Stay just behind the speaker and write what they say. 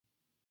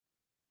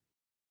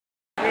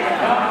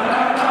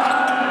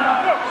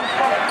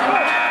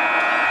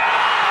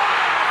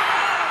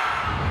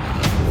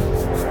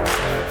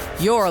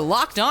Your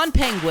Locked On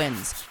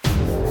Penguins,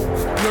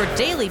 your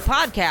daily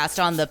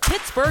podcast on the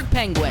Pittsburgh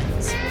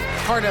Penguins,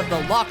 part of the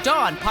Locked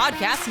On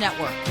Podcast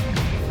Network.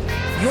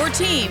 Your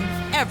team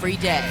every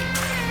day.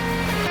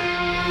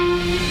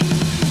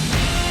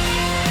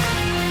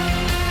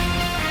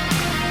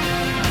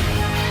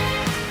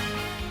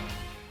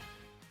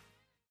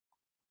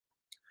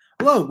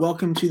 Hello,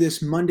 welcome to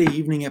this Monday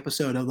evening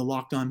episode of the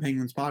Locked On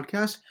Penguins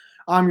podcast.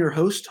 I'm your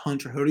host,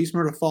 Hunter Hodes.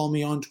 Remember to follow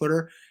me on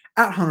Twitter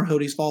at Hunter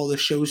Hodes. Follow the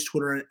show's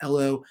Twitter at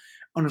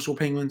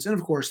LO_Penguins. And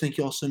of course, thank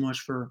you all so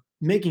much for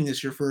making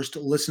this your first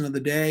listen of the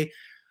day.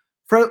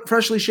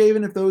 Freshly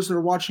shaven, if those that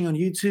are watching on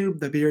YouTube,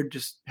 the beard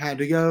just had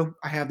to go.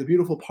 I have the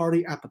beautiful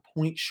Party at the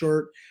Point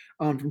shirt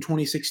from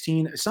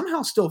 2016. It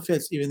somehow still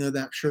fits, even though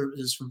that shirt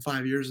is from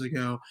 5 years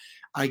ago.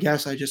 I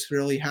guess I just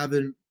really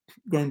haven't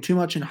grown too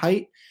much in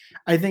height,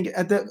 I think,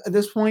 at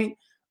this point,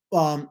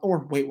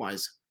 or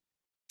weight-wise,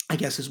 I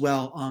guess, as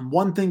well.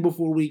 One thing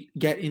before we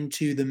get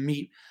into the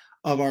meat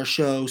of our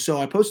show. So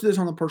I posted this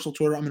on the personal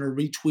Twitter. I'm going to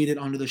retweet it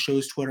onto the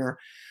show's Twitter.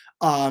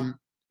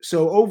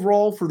 So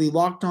overall, for the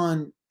Locked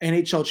On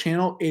NHL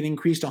channel, it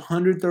increased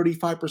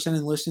 135%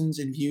 in listens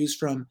and views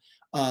from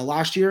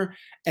last year.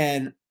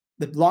 And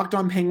the Locked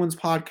On Penguins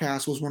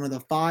podcast was one of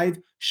the 5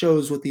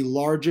 shows with the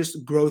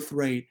largest growth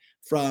rate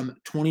from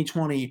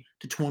 2020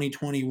 to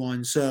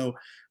 2021. So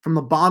from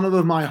the bottom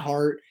of my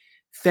heart,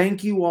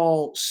 thank you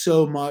all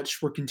so much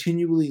for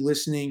continually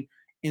listening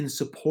and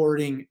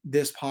supporting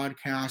this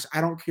podcast.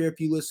 I don't care if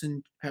you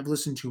have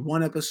listened to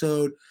one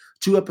episode,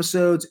 2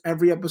 episodes,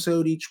 every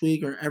episode each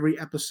week, or every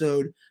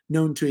episode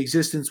known to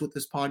existence with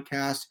this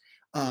podcast.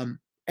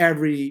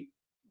 Every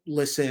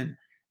listen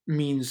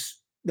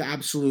means the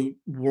absolute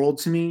world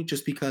to me,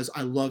 just because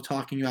I love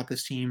talking about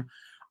this team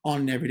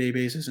on an everyday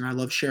basis, and I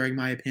love sharing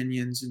my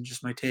opinions and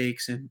just my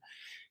takes and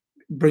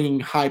bringing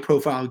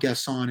high-profile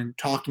guests on and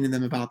talking to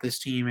them about this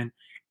team and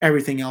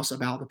everything else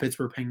about the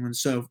Pittsburgh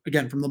Penguins. So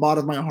again, from the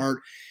bottom of my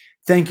heart,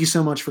 thank you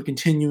so much for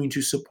continuing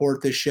to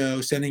support this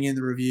show, sending in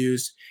the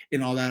reviews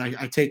and all that.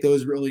 I take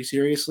those really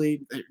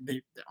seriously.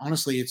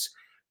 Honestly, it's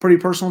pretty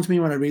personal to me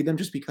when I read them,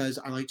 just because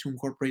I like to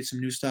incorporate some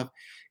new stuff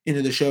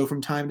into the show from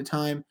time to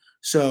time.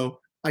 So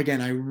again,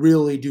 I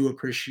really do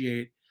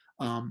appreciate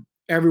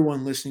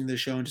everyone listening to the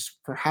show, and just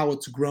for how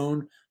it's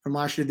grown from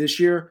last year to this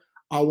year.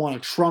 I want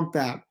to trump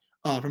that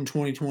from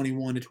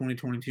 2021 to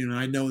 2022, and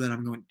I know that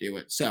I'm going to do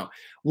it. So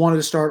wanted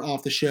to start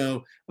off the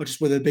show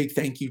just with a big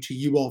thank you to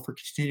you all for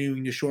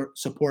continuing to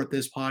support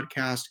this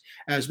podcast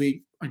as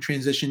we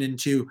transition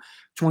into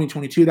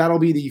 2022. That'll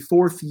be the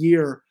 4th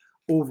year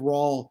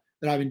overall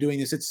that I've been doing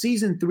this. It's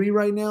season 3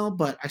 right now,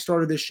 but I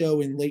started this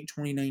show in late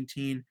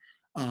 2019.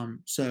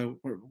 So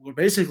we're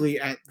basically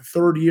at the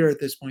 3rd year at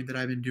this point that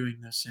I've been doing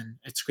this, and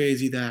it's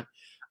crazy that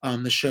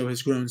the show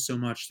has grown so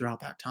much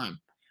throughout that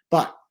time.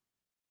 But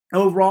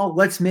overall,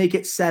 let's make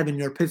it 7.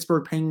 Your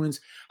Pittsburgh Penguins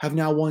have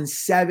now won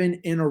 7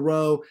 in a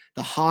row,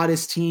 the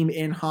hottest team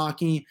in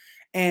hockey.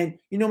 And,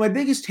 my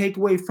biggest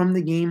takeaway from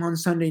the game on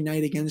Sunday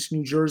night against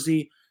New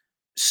Jersey,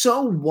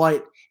 so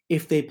what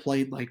if they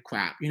played like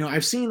crap?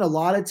 I've seen a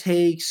lot of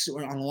takes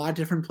on a lot of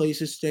different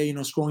places today,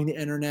 scrolling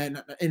the internet.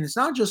 And it's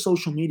not just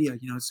social media,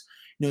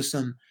 it's,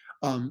 some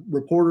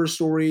reporter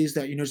stories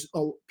that,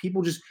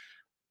 people just,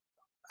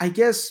 I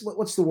guess,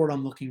 what's the word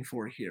I'm looking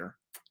for here?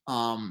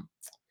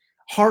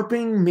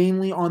 Harping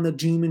mainly on the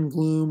doom and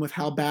gloom with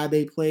how bad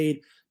they played.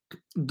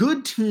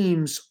 Good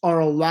teams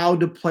are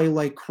allowed to play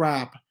like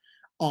crap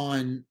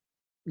on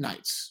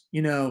nights.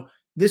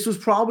 This was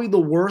probably the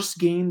worst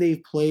game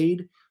they've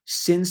played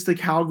since the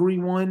Calgary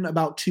one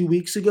about 2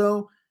 weeks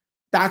ago.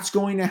 That's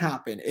going to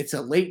happen. It's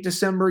a late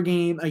December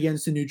game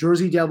against the New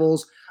Jersey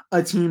Devils,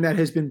 a team that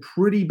has been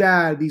pretty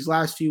bad these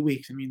last few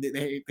weeks. I mean,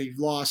 they've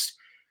lost,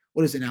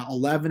 what is it now,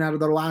 11 out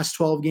of their last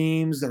 12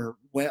 games. They're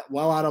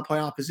well out of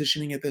playoff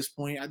positioning at this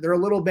point. They're a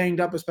little banged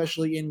up,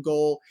 especially in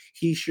goal.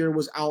 Hischier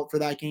was out for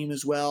that game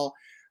as well.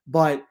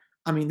 But,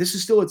 I mean, this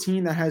is still a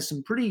team that has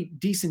some pretty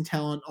decent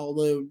talent,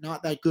 although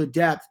not that good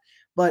depth.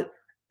 But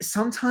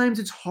sometimes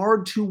it's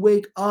hard to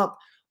wake up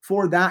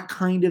for that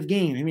kind of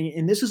game. I mean,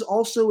 and this is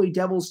also a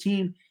Devils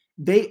team.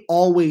 They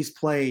always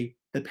play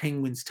the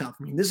Penguins tough.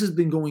 I mean, this has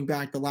been going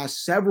back the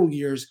last several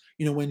years,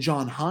 when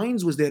John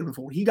Hines was there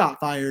before he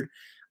got fired.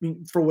 I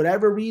mean, for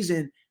whatever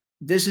reason,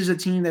 this is a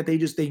team that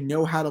they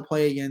know how to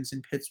play against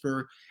in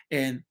Pittsburgh.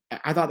 And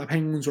I thought the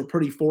Penguins were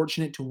pretty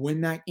fortunate to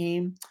win that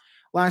game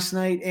last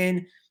night.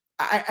 And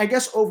I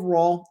guess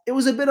overall, it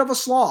was a bit of a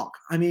slog.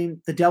 I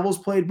mean, the Devils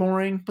played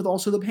boring, but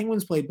also the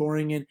Penguins played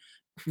boring. And,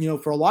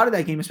 for a lot of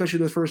that game, especially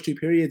those first 2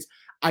 periods,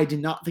 I did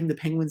not think the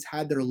Penguins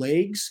had their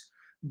legs.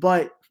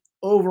 But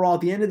overall,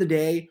 at the end of the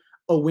day,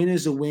 a win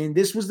is a win.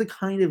 This was the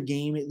kind of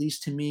game, at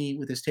least to me,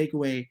 with this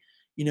takeaway,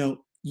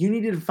 you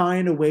needed to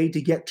find a way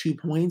to get 2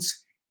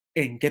 points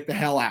and get the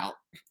hell out.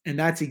 And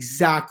that's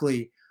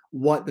exactly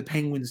what the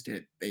Penguins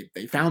did.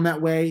 They found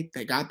that way.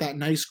 They got that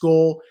nice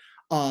goal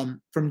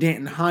from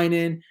Danton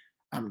Heinen.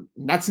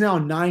 That's now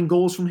 9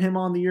 goals from him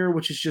on the year,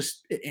 which is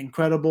just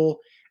incredible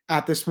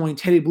at this point.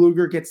 Teddy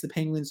Blueger gets the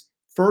Penguins'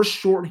 first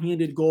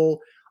shorthanded goal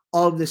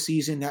of the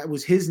season. That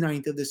was his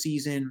 9th of the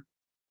season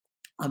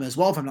as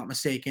well, if I'm not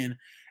mistaken.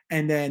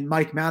 And then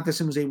Mike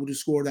Matheson was able to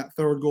score that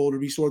third goal to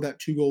restore that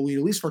 2-goal lead,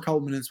 at least for a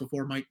couple minutes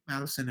before Mike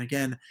Matheson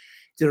again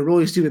did a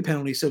really stupid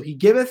penalty. So he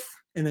giveth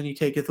and then he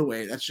taketh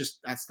away. That's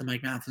the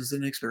Mike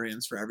Matheson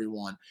experience for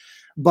everyone.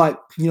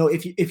 But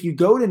if you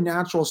go to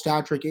natural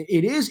stat trick,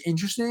 it is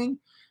interesting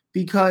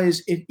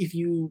because if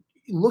you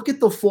look at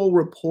the full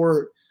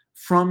report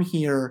from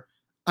here,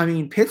 I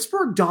mean,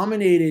 Pittsburgh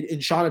dominated in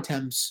shot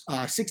attempts,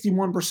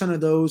 61%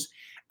 of those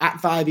at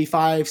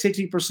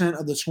 5v5, 60%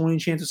 of the scoring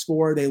chances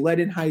for. They led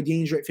in high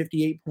danger at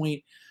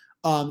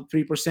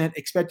 58.3%.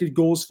 Expected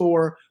goals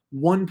for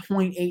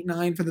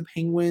 1.89 for the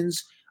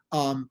Penguins,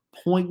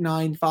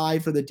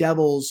 0.95 for the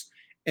Devils,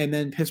 and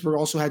then Pittsburgh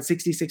also had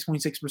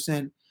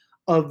 66.6%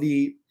 of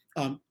the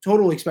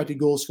total expected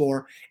goals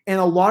for. And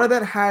a lot of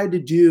that had to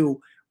do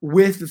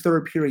with the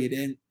third period.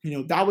 And,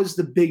 that was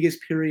the biggest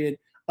period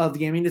of the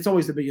game. I mean, it's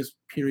always the biggest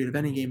period of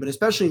any game, but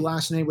especially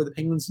last night where the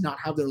Penguins did not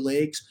have their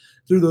legs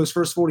through those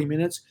first 40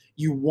 minutes,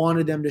 you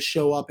wanted them to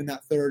show up in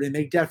that third, and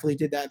they definitely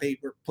did that. They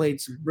played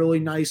some really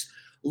nice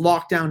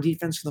lockdown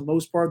defense for the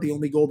most part. The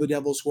only goal the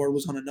Devils scored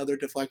was on another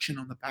deflection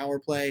on the power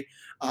play.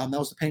 That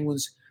was the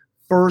Penguins'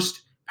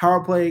 first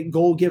power play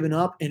goal given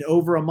up in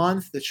over a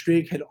month. The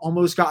streak had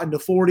almost gotten to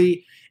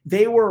 40.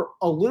 They were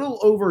a little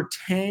over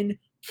 10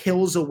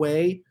 kills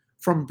away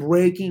from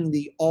breaking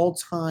the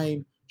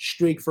all-time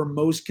streak for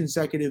most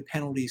consecutive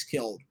penalties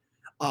killed.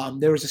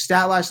 There was a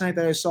stat last night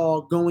that I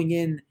saw going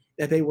in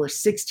that they were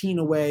 16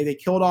 away. They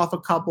killed off a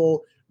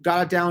couple,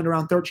 got it down to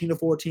around 13 to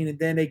 14, and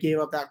then they gave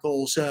up that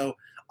goal. So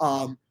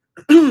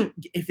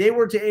if they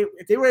were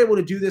able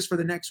to do this for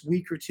the next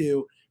week or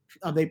two,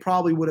 they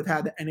probably would have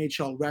had the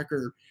NHL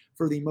record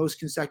for the most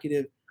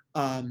consecutive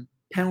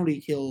penalty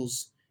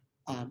kills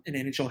in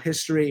NHL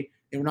history.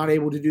 They were not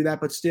able to do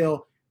that, but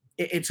still,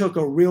 it took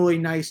a really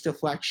nice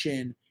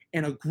deflection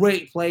and a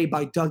great play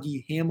by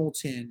Dougie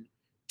Hamilton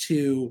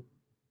to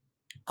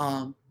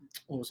what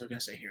was I going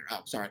to say here? Oh,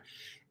 sorry.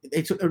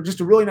 It took just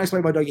a really nice play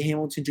by Dougie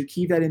Hamilton to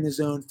keep that in the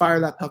zone, fire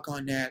that puck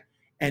on net,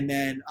 and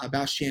then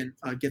Bastian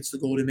gets the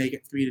goal to make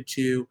it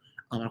 3-2.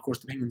 Of course,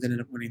 the Penguins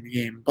ended up winning the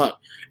game. But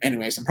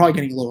anyways, I'm probably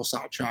getting a little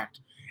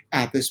sidetracked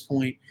at this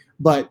point.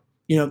 But,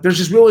 there's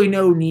just really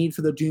no need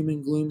for the doom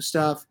and gloom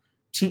stuff.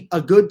 A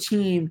good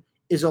team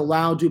is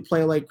allowed to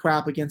play like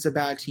crap against a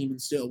bad team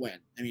and still win.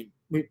 I mean,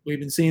 we've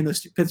been seeing the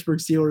Pittsburgh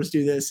Steelers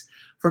do this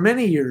for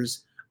many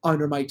years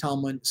under Mike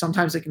Tomlin.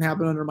 Sometimes it can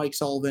happen under Mike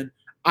Sullivan.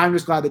 I'm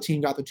just glad the team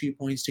got the 2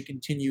 points to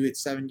continue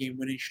its 7-game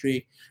winning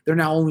streak. They're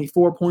now only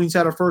 4 points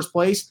out of first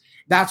place.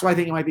 That's why I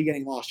think it might be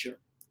getting lost here.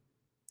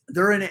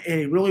 They're in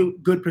a really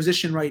good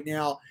position right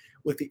now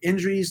with the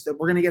injuries that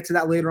we're going to get to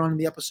that later on in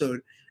the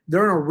episode.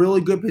 They're in a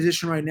really good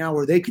position right now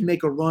where they can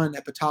make a run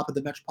at the top of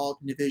the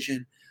Metropolitan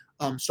Division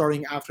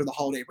starting after the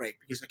holiday break.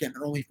 Because, again,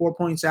 they're only 4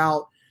 points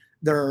out.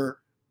 They're,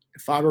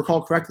 if I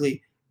recall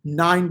correctly,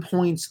 9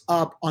 points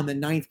up on the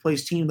 9th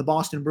place team, the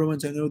Boston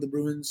Bruins. I know the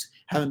Bruins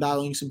have been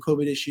battling some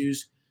COVID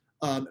issues,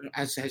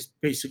 as has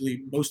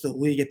basically most of the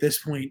league at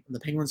this point. And the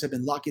Penguins have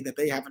been lucky that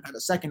they haven't had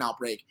a second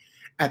outbreak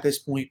at this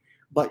point.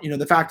 But,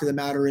 the fact of the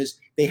matter is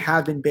they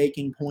have been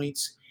baking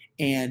points,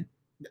 and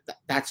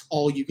that's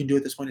all you can do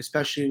at this point,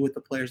 especially with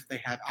the players that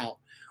they have out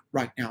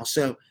right now.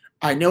 So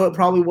I know it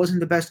probably wasn't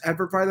the best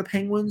effort by the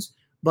Penguins,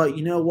 but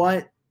you know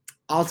what?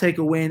 I'll take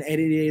a win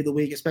any day of the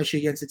week, especially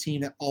against a team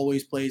that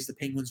always plays the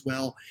Penguins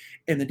well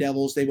and the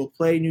Devils. They will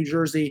play New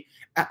Jersey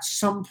at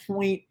some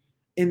point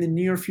in the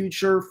near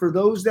future. For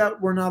those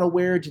that were not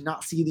aware, did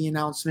not see the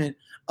announcement,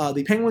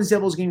 the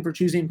Penguins-Devils game for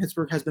Tuesday in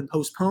Pittsburgh has been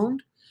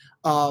postponed.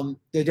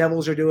 The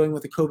Devils are dealing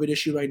with a COVID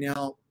issue right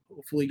now.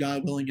 Hopefully,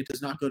 God willing, it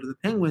does not go to the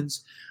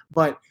Penguins.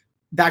 But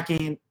that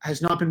game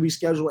has not been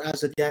rescheduled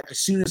as of yet. As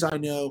soon as I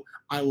know,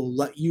 I will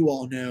let you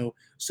all know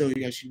so you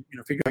guys can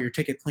figure out your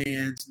ticket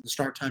plans and the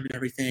start time and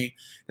everything.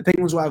 The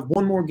Penguins will have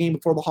one more game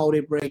before the holiday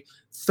break,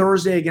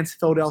 Thursday against the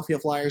Philadelphia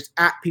Flyers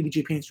at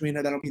PPG Paints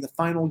Arena. That'll be the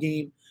final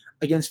game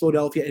against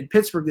Philadelphia in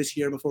Pittsburgh this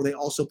year before they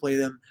also play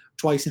them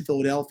twice in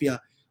Philadelphia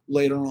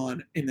later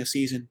on in the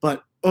season.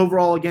 But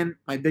overall, again,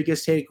 my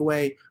biggest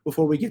takeaway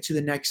before we get to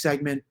the next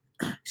segment,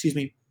 it's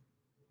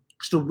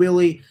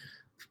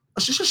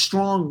just a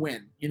strong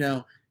win.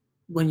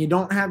 When you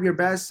don't have your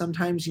best,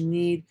 sometimes you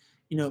need,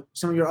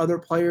 some of your other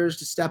players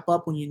to step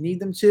up when you need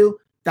them to.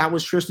 That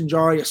was Tristan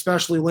Jarry,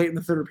 especially late in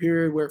the third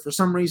period, where for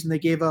some reason they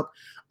gave up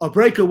a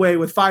breakaway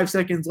with 5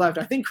 seconds left.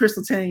 I think Chris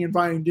Letang and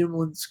Brian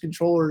Dumoulin's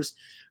controllers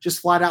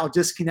just flat out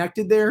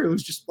disconnected there. It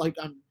was just like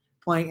I'm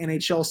playing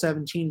NHL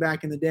 17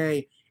 back in the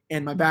day,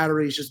 and my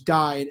batteries just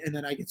died, and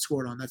then I get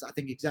scored on. That's, I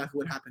think, exactly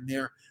what happened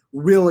there.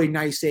 Really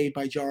nice save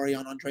by Jarry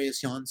on Andreas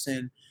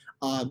Janssen.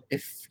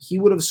 If he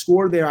would have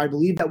scored there, I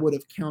believe that would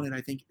have counted. I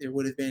think there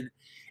would have been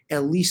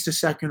at least a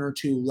second or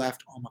two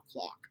left on the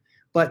clock.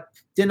 But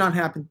did not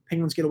happen.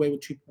 Penguins get away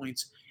with 2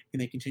 points,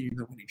 and they continue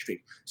their winning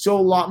streak. So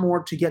a lot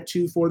more to get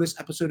to for this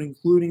episode,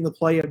 including the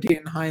play of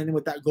Danton Heinen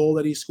with that goal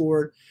that he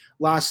scored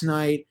last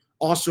night.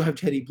 Also have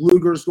Teddy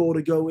Bluger's goal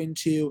to go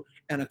into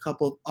and a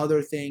couple of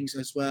other things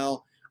as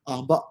well.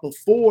 But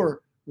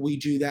before we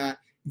do that.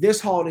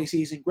 This holiday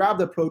season, grab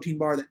the protein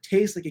bar that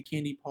tastes like a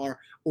candy bar,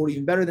 or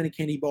even better than a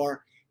candy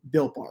bar,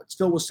 Built Bar. It's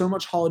filled with so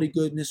much holiday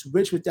goodness,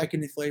 rich with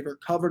decadent flavor,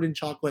 covered in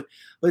chocolate,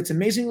 but it's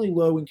amazingly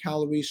low in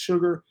calories,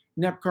 sugar,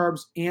 net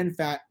carbs, and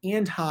fat,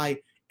 and high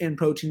in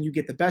protein. You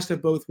get the best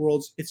of both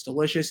worlds. It's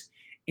delicious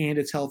and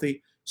it's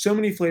healthy. So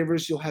many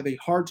flavors, you'll have a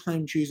hard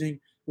time choosing.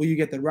 Will you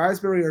get the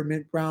raspberry or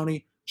mint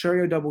brownie, cherry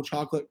or double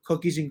chocolate,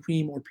 cookies and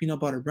cream, or peanut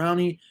butter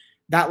brownie?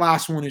 That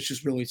last one is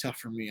just really tough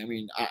for me. I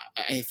mean,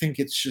 I think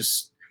it's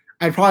just,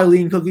 I'd probably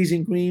lean cookies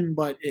and cream,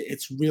 but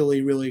it's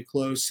really, really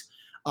close.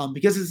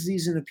 Because it's a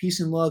season of peace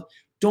and love,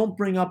 don't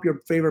bring up your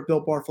favorite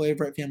Built Bar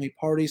flavor at family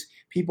parties.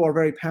 People are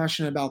very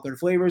passionate about their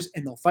flavors,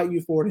 and they'll fight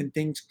you for it, and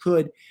things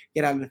could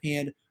get out of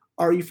hand.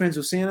 Are you friends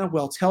with Santa?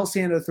 Well, tell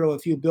Santa to throw a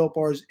few Built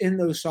Bars in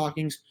those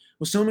stockings.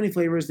 With so many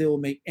flavors, they will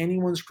make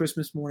anyone's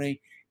Christmas morning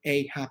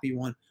a happy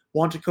one.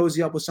 Want to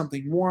cozy up with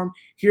something warm?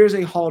 Here's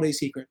a holiday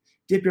secret.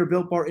 Dip your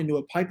Built Bar into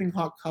a piping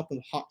hot cup of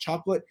hot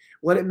chocolate,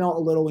 let it melt a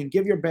little, and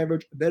give your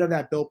beverage a bit of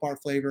that Built Bar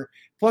flavor.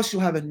 Plus,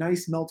 you'll have a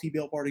nice melty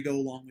Built Bar to go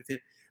along with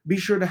it. Be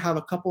sure to have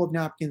a couple of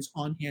napkins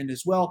on hand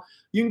as well.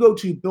 You can go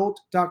to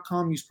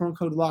built.com, use promo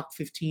code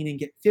LOCK15 and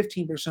get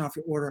 15% off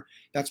your order.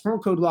 That's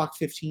promo code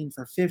LOCK15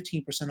 for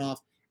 15% off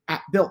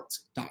at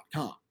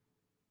built.com.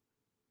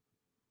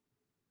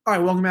 All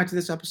right, welcome back to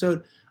this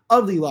episode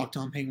of the Locked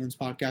On Penguins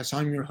podcast.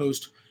 I'm your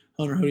host,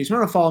 Hunter Hodes.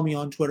 Remember to follow me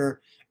on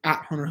Twitter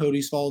at Hunter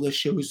Hodes. Follow the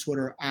show's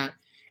Twitter at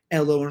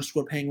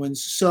LO_Penguins.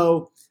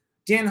 So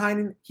Dan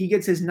Heinen, he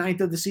gets his 9th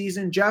of the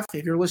season. Jeff,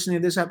 if you're listening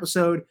to this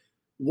episode,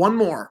 one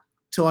more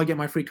till I get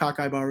my free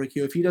cockeye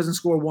barbecue. If he doesn't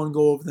score one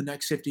goal over the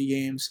next 50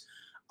 games,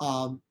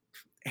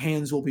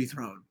 hands will be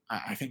thrown,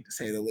 I think, to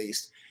say the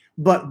least.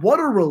 But what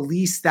a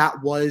release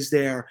that was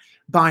there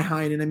by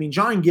Heinen. I mean,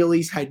 John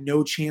Gillies had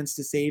no chance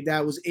to save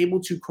that, was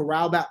able to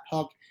corral that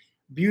puck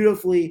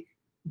beautifully,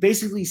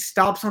 basically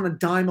stops on a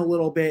dime a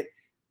little bit,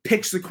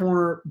 picks the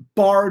corner,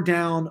 bar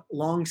down,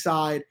 long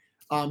side.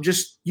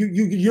 Just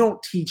you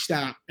don't teach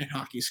that in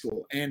hockey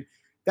school. And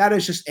that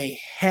is just a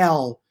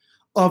hell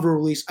of a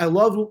release. I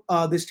love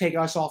this take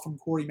I saw from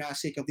Corey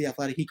Masick of The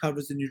Athletic. He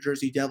covers the New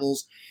Jersey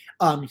Devils.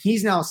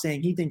 He's now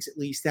saying he thinks at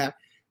least that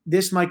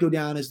this might go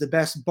down as the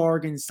best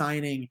bargain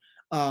signing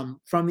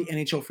from the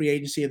NHL free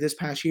agency of this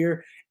past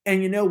year.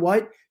 And you know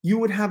what? You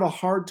would have a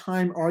hard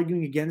time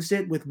arguing against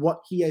it with what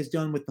he has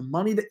done with the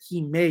money that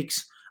he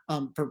makes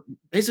for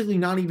basically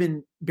not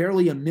even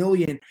barely $1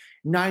 million.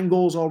 9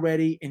 goals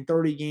already in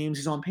 30 games.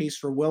 He's on pace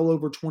for well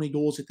over 20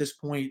 goals at this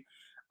point.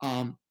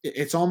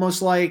 It's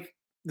almost like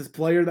the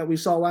player that we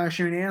saw last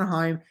year in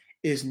Anaheim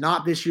is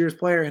not this year's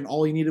player, and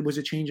all he needed was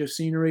a change of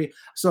scenery.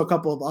 So a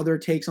couple of other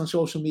takes on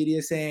social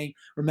media saying,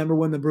 remember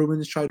when the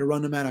Bruins tried to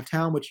run him out of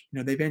town, which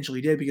they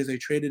eventually did because they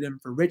traded him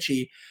for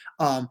Richie.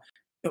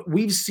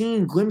 We've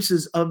seen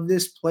glimpses of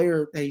this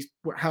player,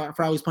 for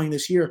how he's playing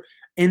this year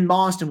in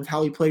Boston, with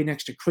how he played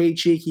next to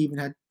Krejci. He even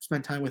had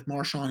spent time with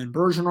Marchand and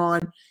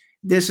Bergeron.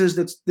 This is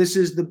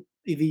the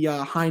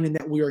Heinen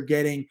that we are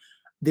getting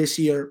this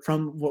year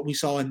from what we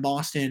saw in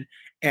Boston.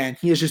 And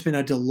he has just been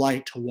a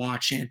delight to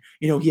watch. And,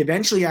 he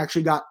eventually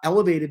actually got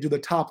elevated to the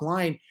top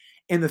line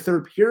in the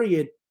third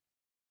period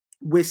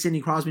with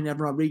Sidney Crosby and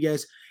Evan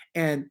Rodriguez.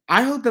 And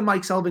I hope that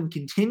Mike Sullivan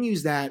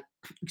continues that,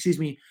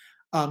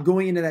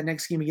 going into that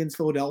next game against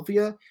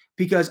Philadelphia,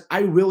 because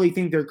I really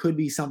think there could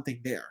be something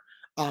there.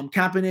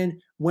 Kapanen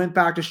went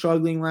back to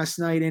struggling last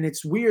night. And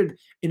it's weird,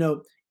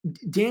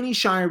 Danny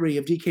Shirey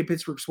of DK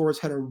Pittsburgh Sports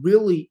had a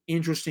really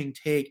interesting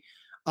take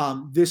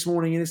this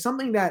morning. And it's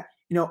something that,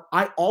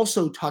 I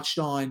also touched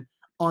on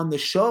the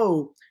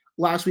show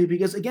last week,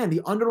 because again,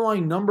 the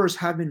underlying numbers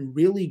have been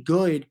really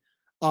good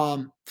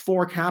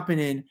for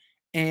Kapanen.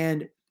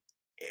 And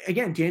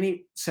again,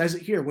 Danny says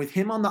it here, with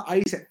him on the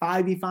ice at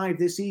 5v5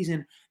 this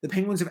season, the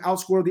Penguins have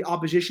outscored the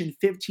opposition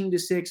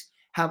 15-6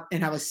 have a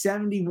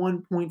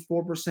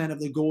 71.4% of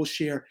the goal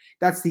share.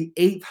 That's the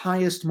 8th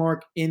highest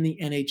mark in the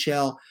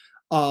NHL.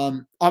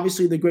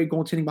 Obviously, the great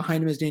goaltending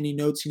behind him, as Danny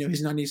notes,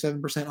 his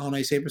 97%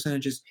 on-ice save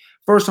percentage is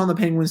first on the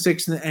Penguins,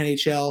 6th in the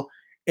NHL.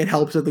 It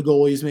helps that the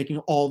goalie is making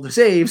all the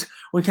saves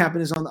when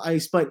Kapanen is on the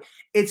ice, but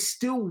it's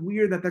still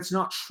weird that that's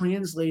not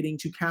translating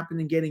to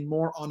Kapanen getting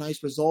more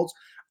on-ice results.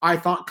 I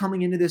thought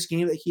coming into this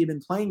game that he had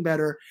been playing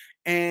better,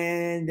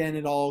 and then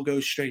it all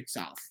goes straight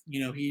south.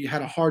 He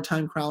had a hard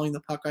time corralling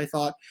the puck, I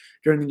thought,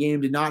 during the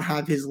game, did not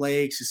have his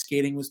legs. His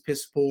skating was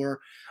piss poor.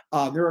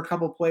 There were a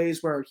couple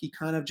plays where he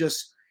kind of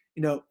just,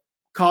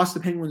 cost the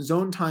Penguins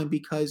zone time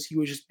because he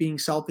was just being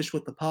selfish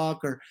with the puck,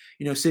 or,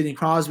 Sidney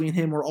Crosby and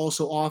him were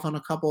also off on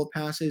a couple of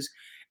passes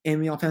in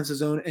the offensive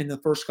zone in the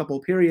first couple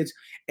of periods.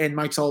 And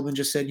Mike Sullivan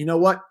just said, you know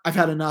what? I've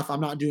had enough.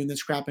 I'm not doing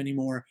this crap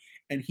anymore.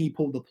 And he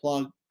pulled the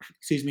plug,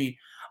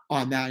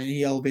 on that, and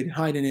he elevated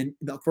Heinen. And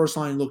the first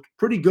line looked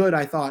pretty good,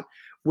 I thought,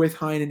 with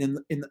Heinen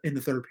in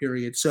the third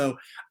period. So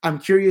I'm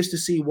curious to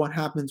see what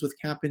happens with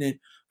Kapanen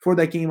for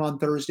that game on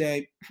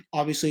Thursday.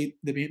 Obviously,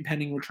 the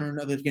pending return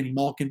of Evgeny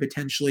Malkin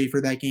potentially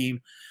for that game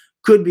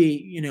could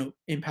be,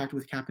 impact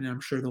with Kapanen.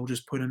 I'm sure they'll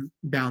just put him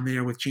down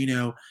there with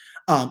Gino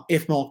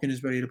if Malkin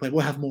is ready to play.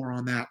 We'll have more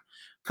on that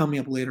coming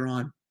up later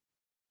on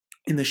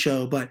in the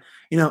show. But,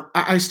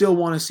 I still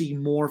want to see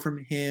more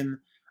from him.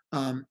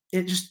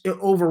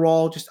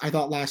 Overall, I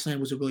thought last night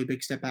was a really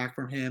big step back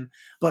from him.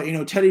 But,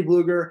 Teddy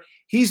Bluger,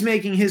 he's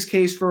making his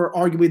case for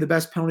arguably the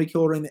best penalty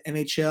killer in the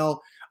NHL.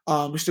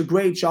 Just a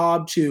great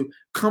job to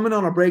come in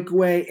on a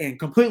breakaway and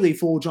completely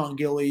fool John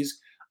Gillies.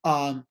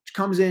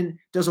 Comes in,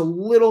 does a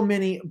little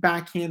mini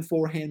backhand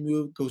forehand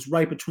move, goes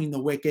right between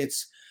the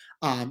wickets.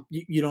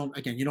 You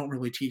don't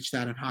really teach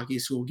that in hockey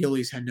school.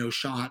 Gillies had no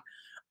shot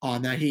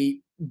on that.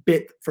 He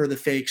bit for the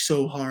fake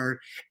so hard,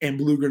 and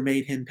Bluger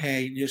made him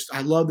pay.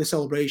 I love the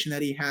celebration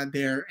that he had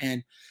there,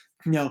 and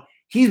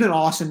he's been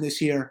awesome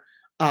this year.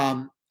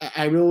 I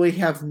really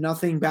have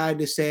nothing bad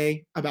to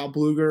say about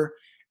Bluger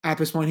at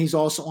this point. He's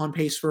also on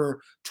pace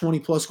for 20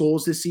 plus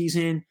goals this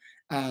season.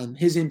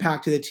 His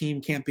impact to the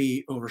team can't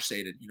be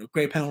overstated.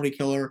 Great penalty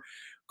killer,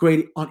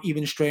 great on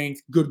even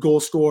strength, good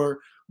goal scorer,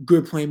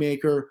 good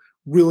playmaker,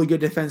 really good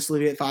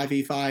defensively at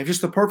 5v5.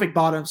 Just the perfect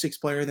bottom six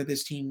player that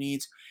this team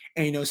needs.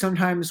 And,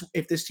 sometimes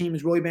if this team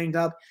is really banged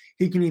up,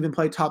 he can even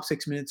play top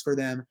 6 minutes for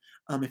them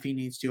if he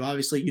needs to.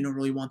 Obviously, you don't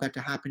really want that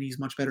to happen. He's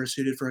much better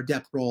suited for a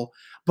depth role.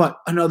 But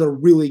another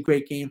really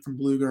great game from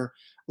Bluger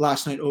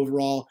last night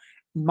overall.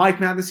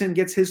 Mike Matheson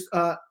gets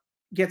the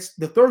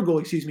third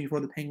goal, for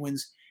the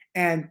Penguins.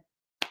 And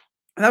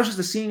that was just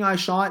a seeing eye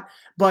shot.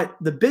 But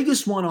the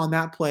biggest one on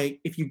that play,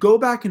 if you go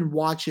back and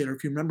watch it, or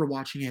if you remember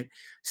watching it,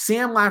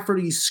 Sam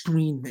Lafferty's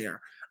screen there.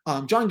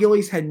 John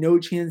Gillies had no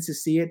chance to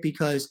see it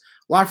because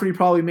Lafferty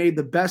probably made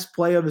the best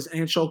play of his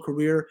NHL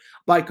career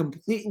by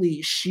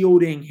completely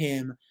shielding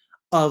him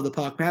of the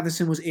puck.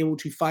 Matheson was able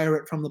to fire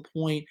it from the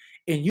point,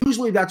 and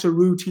usually that's a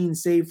routine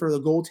save for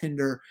the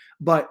goaltender.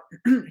 But,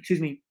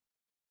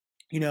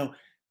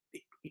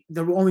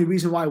 the only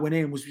reason why it went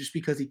in was just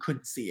because he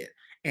couldn't see it.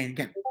 And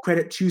again,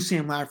 credit to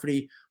Sam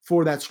Lafferty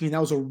for that screen.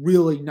 That was a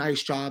really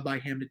nice job by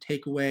him to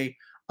take away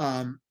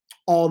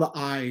all the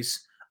eyes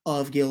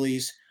of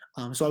Gillies.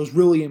 So I was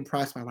really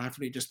impressed by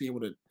Lafferty just be able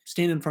to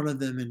stand in front of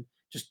them and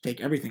just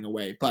take everything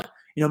away. But,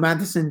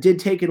 Matheson did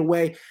take it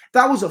away.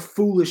 That was a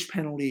foolish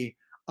penalty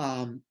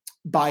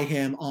by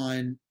him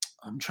on,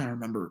 I'm trying to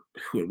remember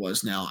who it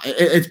was now.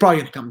 It's probably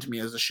going to come to me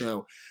as the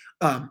show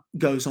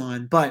goes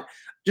on. But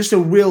just a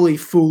really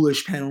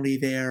foolish penalty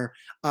there.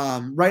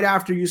 Right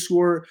after you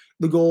score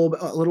the goal,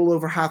 a little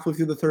over halfway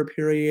through the third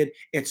period,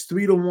 it's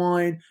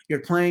 3-1.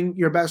 You're playing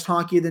your best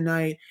hockey of the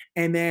night,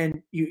 and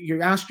then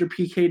you ask your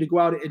PK to go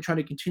out and try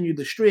to continue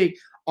the streak.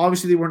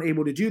 Obviously, they weren't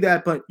able to do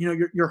that, but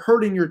you're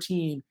hurting your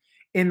team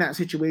in that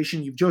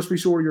situation. You've just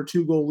restored your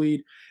 2-goal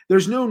lead.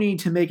 There's no need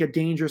to make a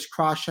dangerous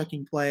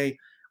cross-checking play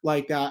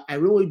like that. I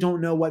really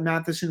don't know what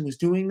Matheson was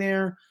doing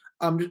there.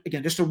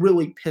 Again, just a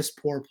really piss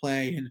poor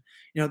play. And,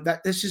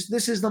 this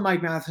is the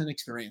Mike Matheson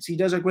experience. He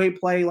does a great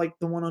play like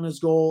the one on his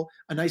goal,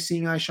 a nice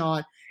seeing eye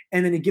shot,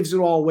 and then he gives it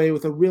all away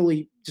with a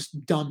really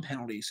just dumb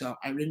penalty. So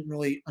I didn't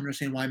really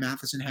understand why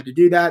Matheson had to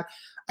do that.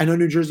 I know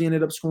New Jersey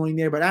ended up scoring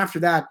there, but after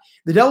that,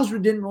 the Devils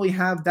didn't really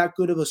have that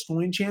good of a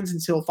scoring chance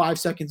until 5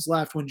 seconds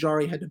left when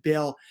Jarry had to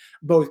bail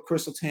both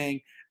Chris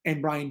Letang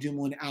and Brian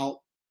Dumoulin out.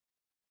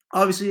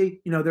 Obviously,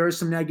 there is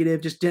some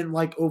negative. Just didn't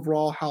like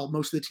overall how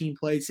most of the team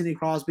played. Sidney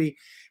Crosby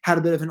had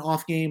a bit of an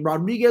off game.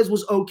 Rodriguez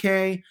was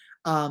okay.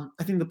 I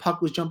think the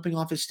puck was jumping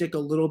off his stick a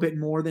little bit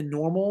more than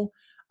normal.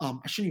 I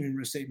shouldn't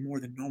even say more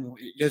than normal.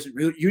 It doesn't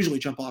really usually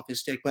jump off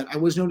his stick, but I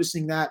was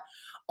noticing that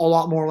a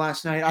lot more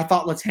last night. I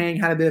thought Letang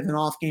had a bit of an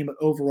off game, but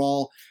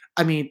overall,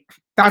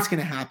 that's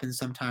going to happen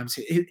sometimes.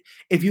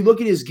 If you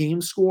look at his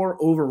game score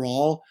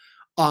overall,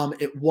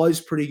 it was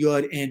pretty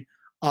good. And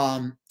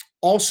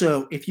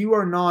also, if you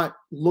are not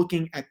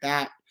looking at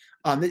that,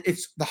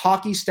 it's the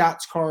Hockey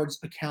Stats Cards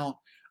account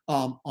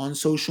on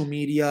social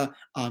media.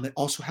 They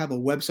also have a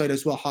website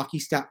as well,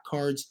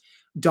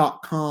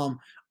 hockeystatcards.com.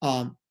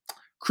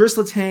 Chris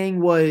Letang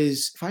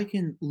was, if I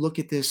can look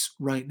at this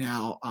right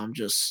now, my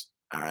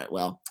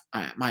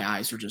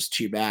eyes are just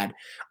too bad.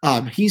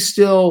 He's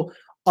still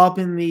up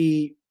in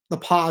the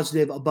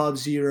positive above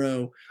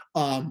zero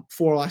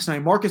for last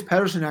night. Marcus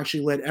Pettersson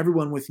actually led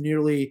everyone with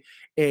nearly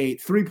a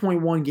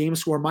 3.1 game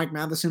score. Mike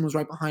Matheson was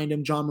right behind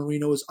him. John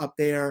Marino was up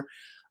there.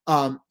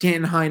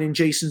 Dan Heinen,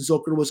 Jason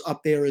Zucker was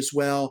up there as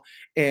well.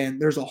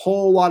 And there's a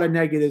whole lot of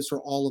negatives for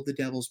all of the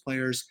Devils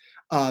players.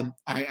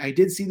 I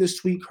did see this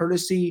tweet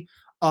courtesy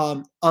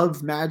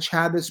of Mad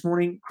Chad this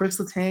morning. Chris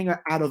Letang,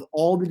 out of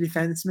all the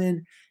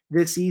defensemen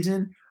this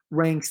season,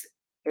 ranks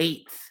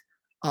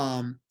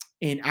 8th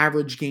in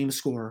average game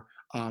score.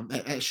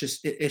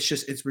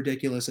 It's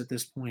ridiculous at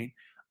this point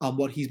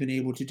what he's been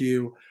able to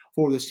do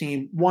for this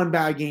team. One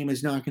bad game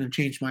is not going to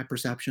change my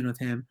perception of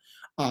him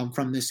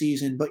from this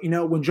season. But,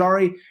 when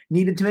Jarry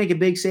needed to make a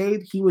big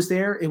save, he was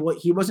there.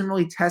 He wasn't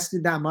really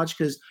tested that much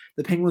because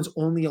the Penguins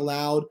only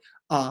allowed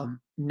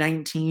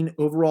 19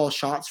 overall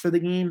shots for the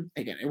game.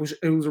 Again, it was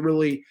a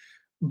really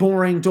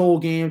boring, dull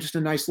game, just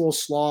a nice little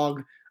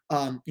slog.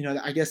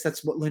 I guess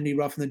that's what Lindy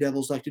Ruff and the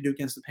Devils like to do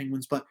against the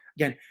Penguins. But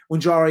again,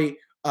 when Jarry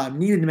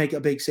needed to make a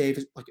big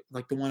save,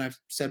 like the one I've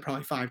said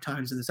probably 5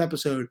 times in this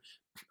episode,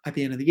 at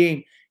the end of the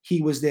game,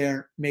 he was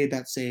there, made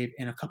that save,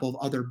 and a couple of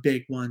other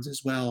big ones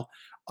as well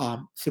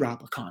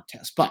throughout the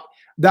contest. But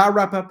that'll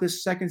wrap up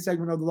this second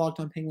segment of the Locked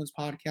On Penguins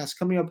podcast.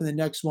 Coming up in the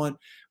next one,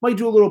 might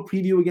do a little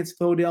preview against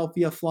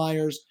Philadelphia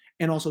Flyers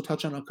and also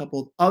touch on a couple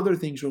of other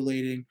things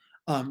relating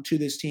to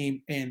this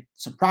team and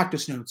some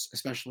practice notes,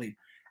 especially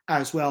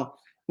as well.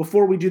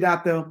 Before we do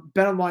that, though,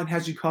 BetOnline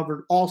has you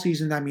covered all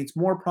season. That means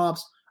more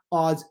props,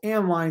 odds,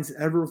 and lines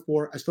than ever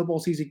before as football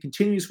season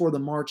continues for the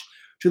march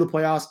to the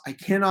playoffs. I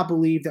cannot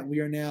believe that we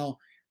are now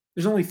 –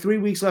 there's only 3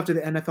 weeks left of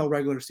the NFL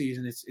regular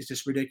season. It's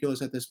just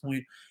ridiculous at this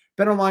point.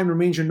 BetOnline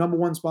remains your number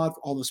one spot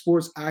for all the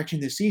sports action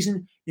this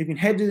season. You can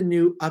head to the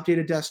new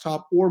updated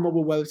desktop or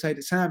mobile website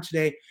to sign up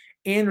today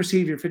and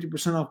receive your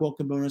 50% off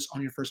welcome bonus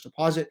on your first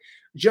deposit.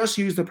 Just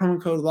use the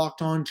promo code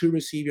LOCKEDON to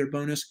receive your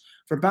bonus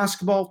for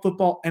basketball,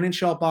 football,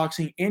 NHL,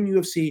 boxing, and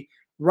UFC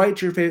right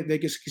to your favorite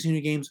Vegas casino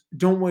games.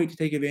 Don't wait to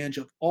take advantage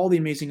of all the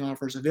amazing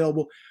offers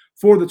available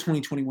for the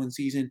 2021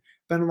 season.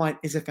 BetOnline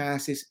is the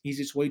fastest,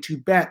 easiest way to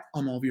bet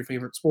on all of your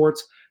favorite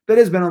sports. That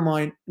is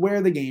BetOnline, where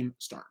the game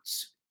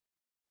starts.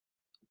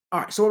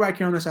 All right, so we're back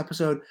here on this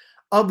episode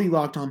of the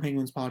Locked On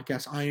Penguins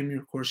podcast. I am,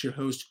 of course, your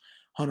host,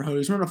 Hunter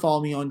Hodes. Remember to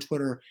follow me on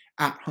Twitter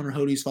at Hunter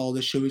Hodes. Follow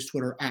the show's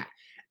Twitter at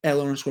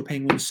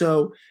 @L_Penguins.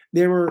 So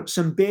there were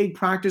some big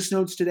practice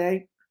notes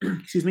today.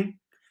 Excuse me.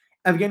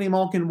 Evgeny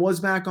Malkin was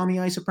back on the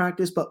ice of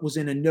practice, but was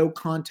in a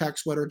no-contact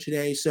sweater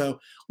today. So a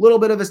little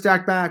bit of a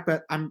stack back,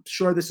 but I'm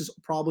sure this is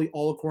probably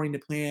all according to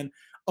plan.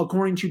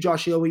 According to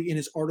Josh Yohe in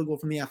his article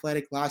from The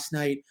Athletic last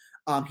night,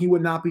 he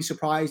would not be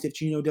surprised if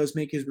Gino does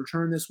make his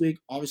return this week.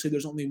 Obviously,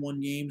 there's only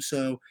one game,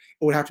 so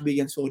it would have to be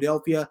against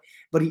Philadelphia.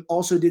 But he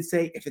also did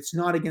say if it's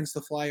not against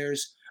the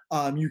Flyers,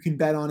 you can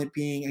bet on it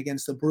being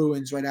against the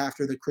Bruins right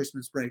after the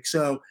Christmas break.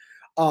 So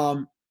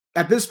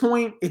at this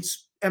point,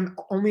 it's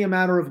only a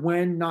matter of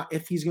when, not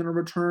if he's going to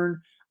return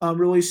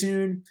really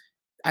soon.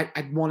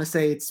 I'd want to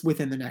say it's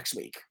within the next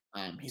week.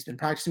 He's been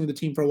practicing with the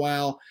team for a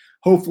while.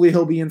 Hopefully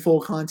he'll be in full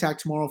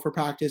contact tomorrow for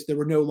practice. There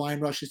were no line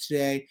rushes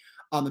today.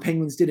 The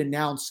Penguins did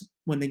announce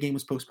when the game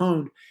was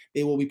postponed,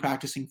 they will be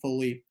practicing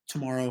fully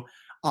tomorrow.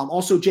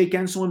 Also, Jake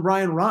Guentzel and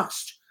Brian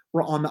Rust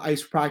were on the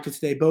ice for practice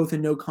today, both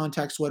in no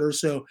contact sweaters.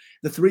 So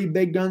the three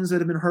big guns that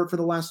have been hurt for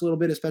the last little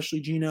bit,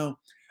 especially Gino,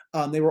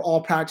 they were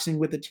all practicing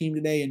with the team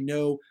today in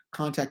no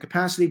contact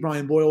capacity.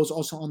 Brian Boyle was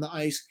also on the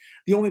ice.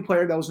 The only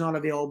player that was not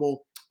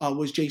available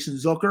was Jason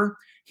Zucker.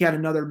 He had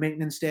another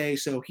maintenance day,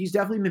 so he's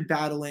definitely been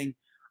battling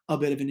a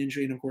bit of an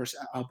injury. And, of course,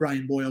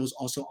 Brian Boyle was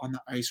also on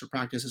the ice for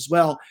practice as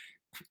well,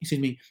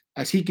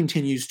 as he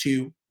continues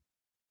to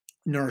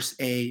nurse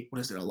an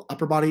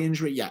upper body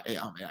injury? Yeah,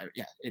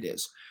 it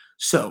is.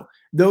 So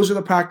those are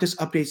the practice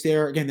updates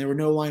there. Again, there were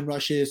no line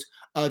rushes.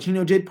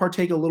 Gino did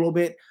partake a little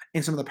bit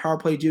in some of the power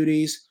play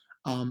duties.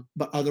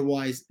 But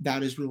otherwise,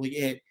 that is really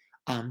it.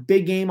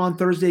 Big game on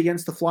Thursday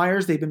against the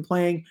Flyers. They've been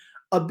playing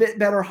a bit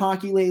better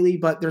hockey lately,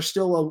 but they're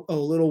still a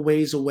little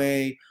ways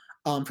away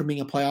from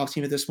being a playoff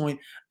team at this point.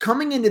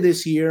 Coming into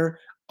this year,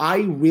 I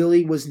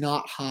really was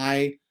not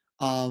high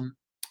on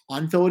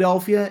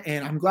Philadelphia,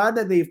 and I'm glad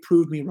that they've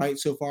proved me right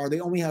so far.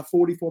 They only have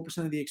 44%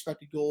 of the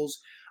expected goals,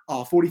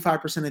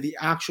 45% of the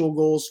actual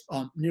goals,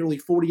 nearly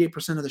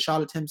 48% of the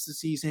shot attempts this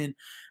season.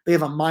 They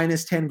have a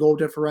 -10 goal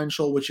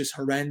differential, which is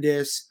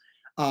horrendous.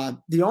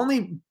 The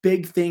only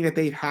big thing that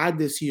they've had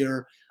this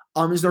year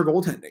is their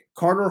goaltending.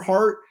 Carter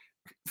Hart,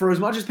 for as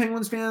much as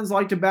Penguins fans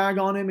like to bag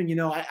on him,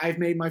 and I've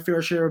made my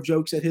fair share of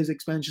jokes at his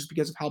expense just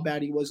because of how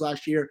bad he was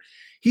last year.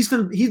 He's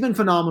been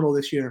phenomenal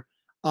this year.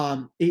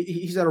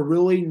 He's had a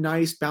really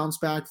nice bounce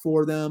back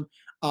for them.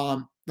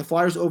 The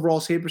Flyers' overall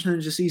save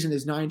percentage this season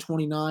is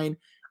 .929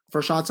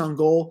 for shots on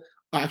goal.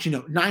 Actually,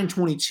 no,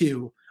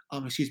 .922.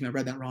 Excuse me, I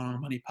read that wrong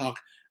on Money Puck.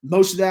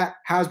 Most of that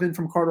has been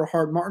from Carter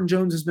Hart. Martin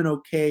Jones has been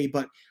okay,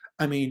 but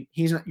I mean,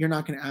 you're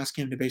not going to ask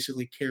him to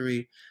basically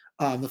carry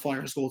the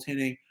Flyers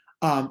goaltending.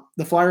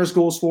 The Flyers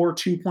goals for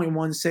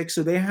 2.16,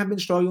 so they have been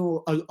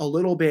struggling a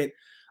little bit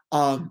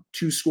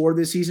to score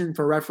this season.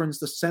 For reference,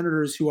 the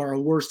Senators, who are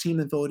a worse team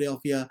than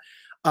Philadelphia,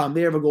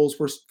 they have a goals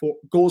for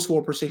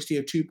per 60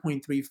 of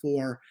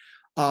 2.34,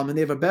 and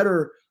they have a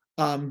better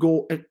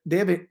goal. They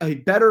have a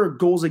better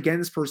goals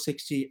against per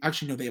 60.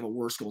 Actually, no, they have a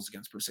worse goals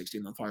against per 60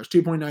 than the Flyers,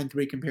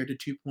 2.93 compared to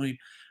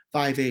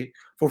 2.58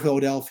 for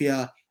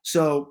Philadelphia.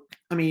 So,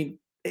 I mean,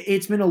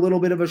 it's been a little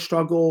bit of a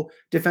struggle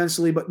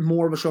defensively, but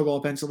more of a struggle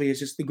offensively. It's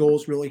just the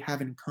goals really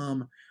haven't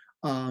come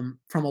from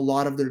a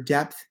lot of their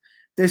depth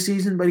this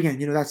season. But again,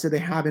 that said, they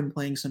have been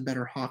playing some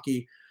better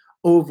hockey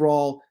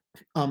overall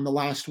the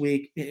last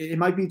week. It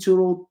might be too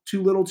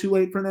little, too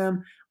late for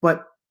them,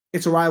 but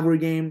it's a rivalry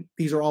game.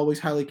 These are always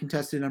highly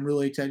contested. I'm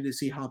really excited to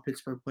see how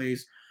Pittsburgh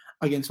plays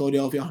against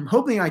Philadelphia. I'm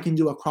hoping I can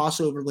do a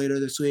crossover later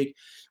this week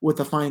with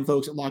the fine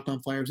folks at Locked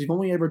On Flyers. We've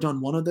only ever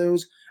done one of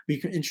those. Be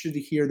interested to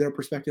hear their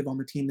perspective on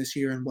the team this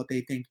year and what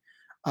they think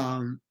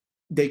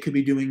they could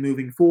be doing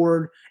moving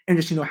forward,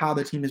 and just how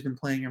the team has been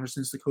playing ever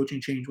since the coaching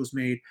change was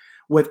made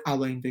with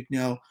Alain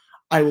Vigneault.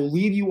 I will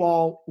leave you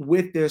all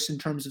with this in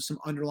terms of some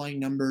underlying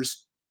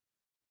numbers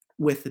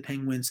with the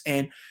Penguins.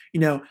 And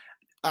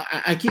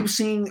I keep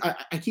seeing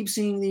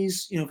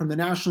these, from the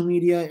national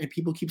media, and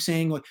people keep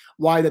saying like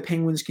why the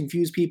Penguins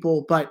confuse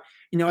people. But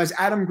as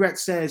Adam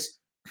Gretz says,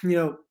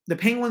 the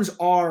Penguins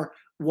are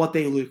what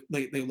they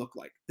look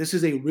like. This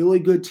is a really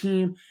good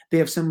team. They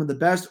have some of the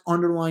best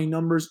underlying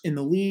numbers in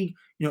the league.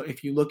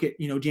 If you look at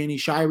Danny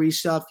Shire's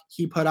stuff,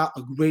 he put out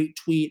a great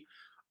tweet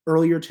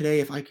earlier today.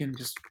 If I can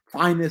just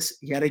find this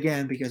yet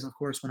again, because of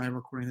course when I'm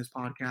recording this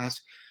podcast,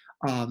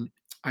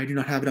 I do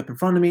not have it up in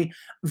front of me.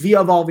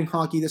 Via Evolving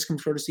Hockey, this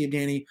comes courtesy of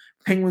Danny.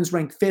 Penguins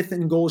rank 5th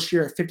in goal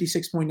share at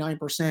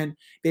 56.9%.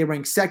 They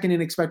rank 2nd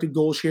in expected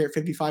goal share at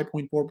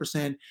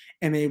 55.4%.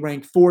 And they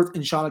rank 4th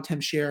in shot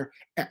attempt share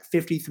at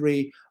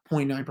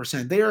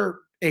 53.9%. They are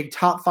a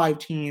top 5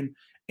 team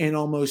in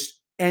almost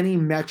any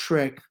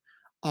metric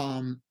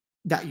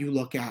that you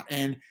look at.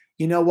 And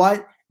you know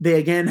what? They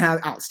again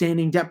have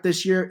outstanding depth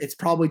this year. It's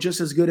probably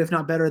just as good, if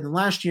not better, than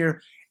last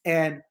year.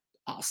 And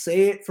I'll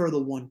say it for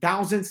the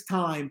 1000th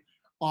time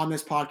on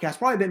this podcast,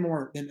 probably a bit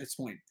more than this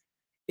point.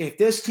 If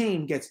this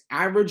team gets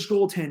average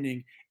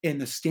goaltending in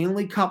the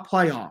Stanley Cup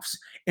playoffs,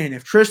 and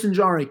if Tristan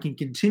Jarry can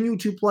continue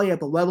to play at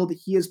the level that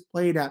he has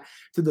played at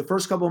through the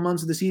first couple of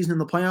months of the season in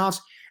the playoffs,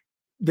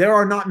 there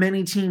are not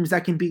many teams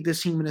that can beat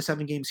this team in a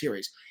 7-game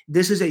series.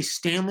 This is a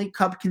Stanley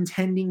Cup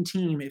contending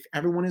team if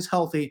everyone is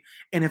healthy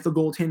and if the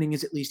goaltending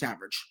is at least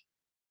average.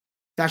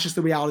 That's just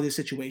the reality of the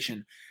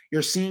situation.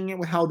 You're seeing it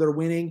with how they're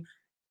winning.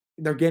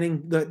 They're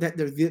getting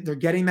they're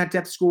getting that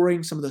depth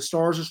scoring. Some of the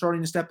stars are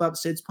starting to step up.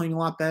 Sid's playing a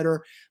lot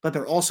better, but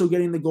they're also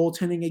getting the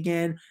goaltending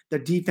again. The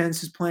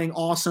defense is playing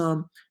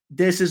awesome.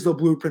 This is the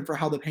blueprint for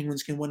how the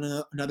Penguins can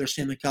win another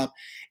Stanley Cup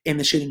in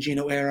the Sid and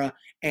Gino era.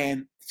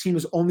 And the team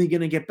is only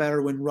going to get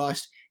better when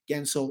Rust,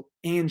 Gensel,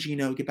 and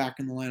Gino get back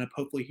in the lineup,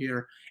 hopefully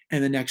here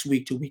in the next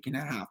week to week and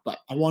a half. But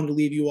I wanted to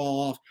leave you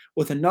all off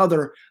with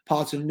another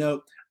positive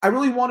note. I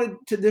really wanted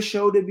this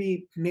show to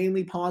be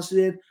mainly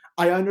positive.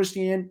 I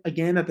understand,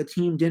 again, that the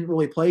team didn't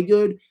really play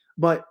good,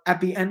 but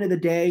at the end of the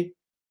day,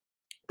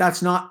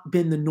 that's not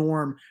been the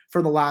norm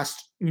for the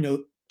last,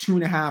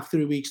 2.5,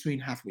 3 weeks,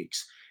 3.5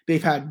 weeks.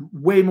 They've had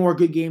way more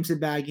good games than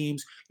bad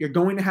games. You're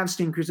going to have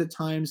stinkers at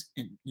times,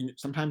 and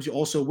sometimes you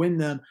also win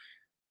them.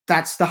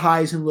 That's the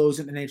highs and lows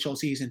in the NHL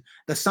season.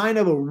 The sign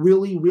of a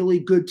really, really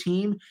good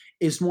team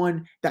is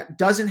one that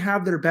doesn't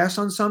have their best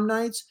on some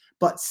nights,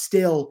 but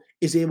still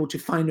is able to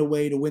find a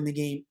way to win the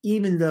game,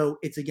 even though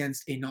it's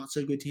against a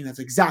not-so-good team. That's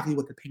exactly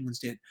what the Penguins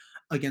did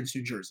against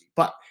New Jersey.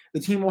 But the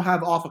team will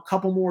have off a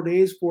couple more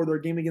days for their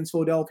game against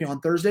Philadelphia on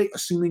Thursday,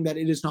 assuming that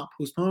it is not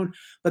postponed.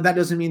 But that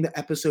doesn't mean the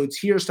episodes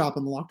here stop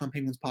on the Locked On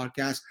Penguins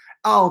podcast.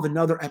 I'll have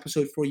another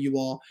episode for you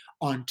all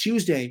on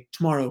Tuesday,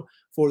 tomorrow,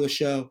 for the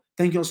show.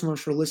 Thank you all so much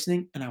for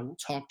listening, and I will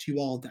talk to you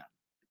all then.